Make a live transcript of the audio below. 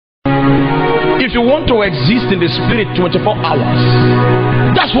if you want to exist in the spirit 24 hours,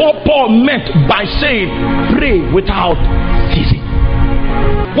 that's what Paul meant by saying pray without ceasing.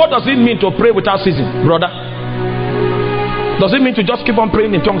 What does it mean to pray without ceasing, brother? Does it mean to just keep on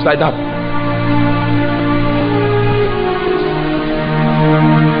praying in tongues like that?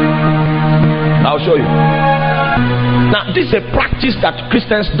 I'll show you. Now, this is a practice that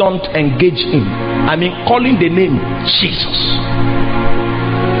Christians don't engage in. I mean, calling the name Jesus.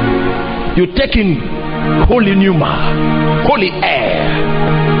 You take in holy pneuma, holy air.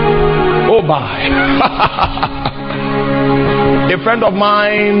 Oh, bye. A friend of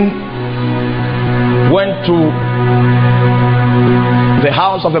mine went to the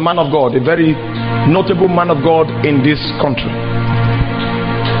house of a man of God, a very notable man of God in this country.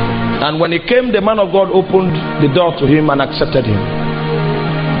 And when he came, the man of God opened the door to him and accepted him.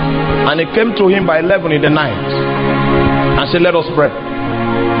 And he came to him by 11 in the night and said, let us pray.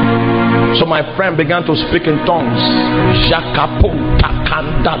 So my friend began to speak in tongues.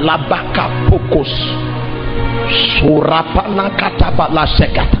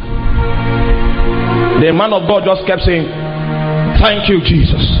 The man of God just kept saying, thank you,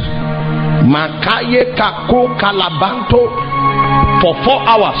 Jesus. Makaye kako kalabanto. For 4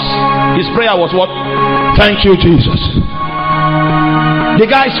 hours, his prayer was what? Thank you, Jesus. The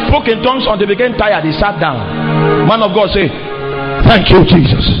guy spoke in tongues until he became tired. He sat down. Man of God said, thank you,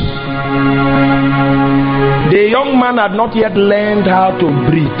 Jesus. The young man had not yet learned how to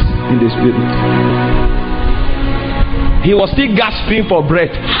breathe in the spirit. He was still gasping for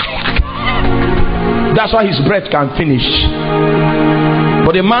breath. That's why his breath can finish.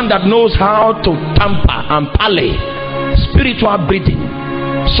 But a man that knows how to tamper and parley spiritual breathing,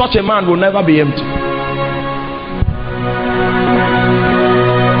 such a man will never be empty.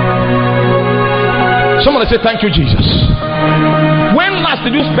 Somebody say thank you, Jesus. When last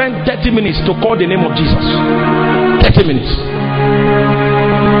did you spend 30 minutes to call the name of Jesus? 30 minutes.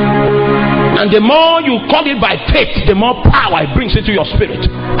 And the more you call it by faith, the more power it brings into your spirit,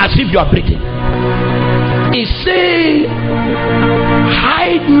 as if you are breathing. He say,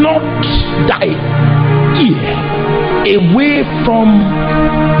 hide not thy ear away from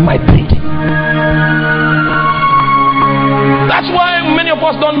my breathing. That's why many of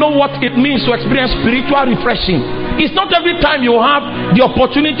us don't know what it means to experience spiritual refreshing. It's not every time you have the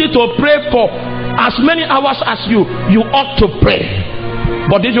opportunity to pray for as many hours as you ought to pray.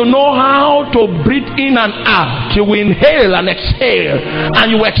 But did you know how to breathe in and out? You will inhale and exhale,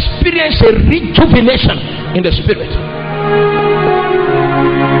 and you will experience a rejuvenation in the spirit.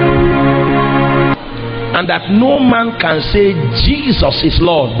 And that no man can say Jesus is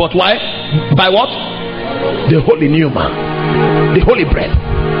Lord, but why? By what? The holy pneuma, the holy breath.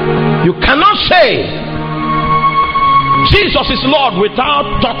 You cannot say Jesus is Lord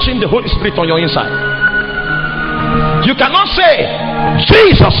without touching the Holy Spirit on your inside. You cannot say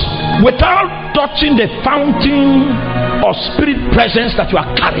Jesus without touching the fountain of spirit presence that you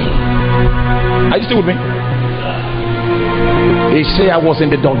are carrying. Are you still with me? They say I was in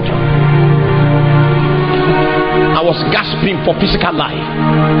the dungeon. I was gasping for physical life.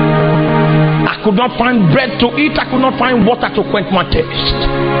 I could not find bread to eat. I could not find water to quench my thirst.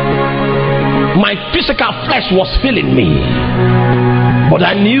 My physical flesh was filling me, but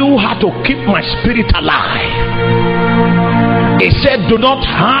I knew how to keep my spirit alive. He said, do not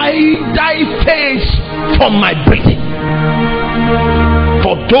hide thy face from my breathing.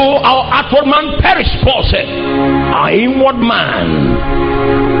 For though our outward man perish, Paul said, our inward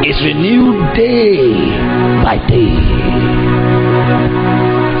man is renewed day by day.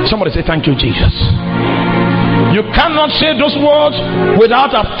 Somebody say thank you, Jesus. You cannot say those words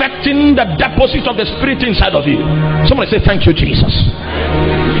without affecting the deposit of the spirit inside of you. Somebody say thank you, Jesus.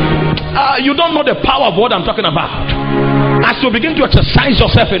 You don't know the power of what I'm talking about. As you begin to exercise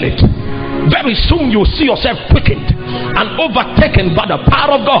yourself in it, very soon you see yourself quickened and overtaken by the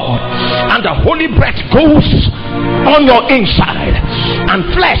power of God, and the holy breath goes on your inside, and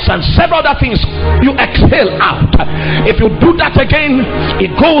flesh and several other things you exhale out. If you do that again,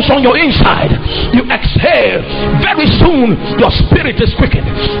 it goes on your inside, you exhale. Very soon your spirit is quickened,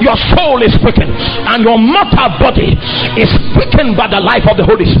 your soul is quickened, and your mortal body is quickened by the life of the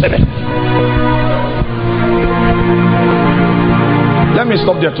Holy Spirit. Let me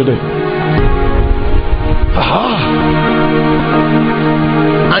stop there today.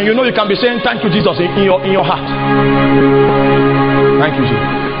 And you know you can be saying thank you, Jesus, in your heart. Thank you,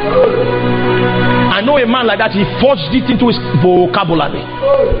 Jesus. I know a man like that. He forged it into his vocabulary.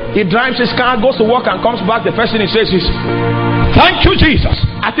 He drives his car, goes to work, and comes back. The first thing he says is thank you, Jesus.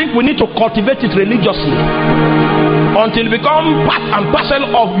 I think we need to cultivate it religiously until it becomes part and parcel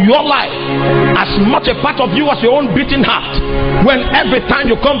of your life, as much a part of you as your own beating heart. When every time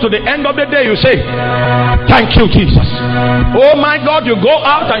you come to the end of the day, you say, thank you, Jesus. Oh my God, you go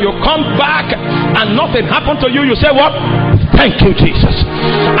out and you come back and nothing happened to you. You say what? Thank you, Jesus.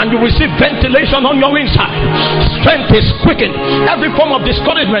 And you receive ventilation on your inside. Strength is quickened. Every form of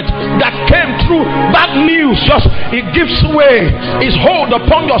discouragement that came through bad news, just it gives way. Its hold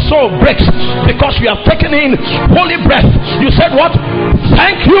upon your soul breaks, because you have taken in holy breath. You said what?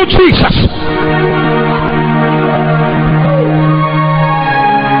 Thank you, Jesus.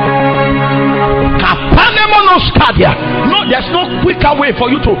 No, there's no quicker way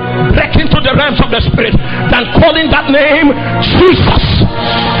for you to break into the realms of the spirit than calling that name Jesus.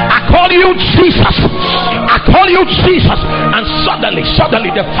 I call you Jesus. I call you Jesus. And suddenly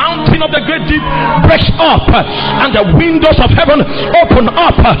the fountain of the great deep breaks up, and the windows of heaven open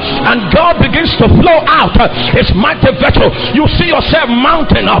up, and God begins to flow out his mighty virtue. You see yourself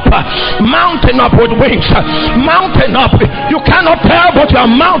mounting up with wings, mounting up. You cannot tell, but you are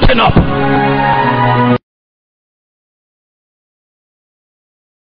mounting up.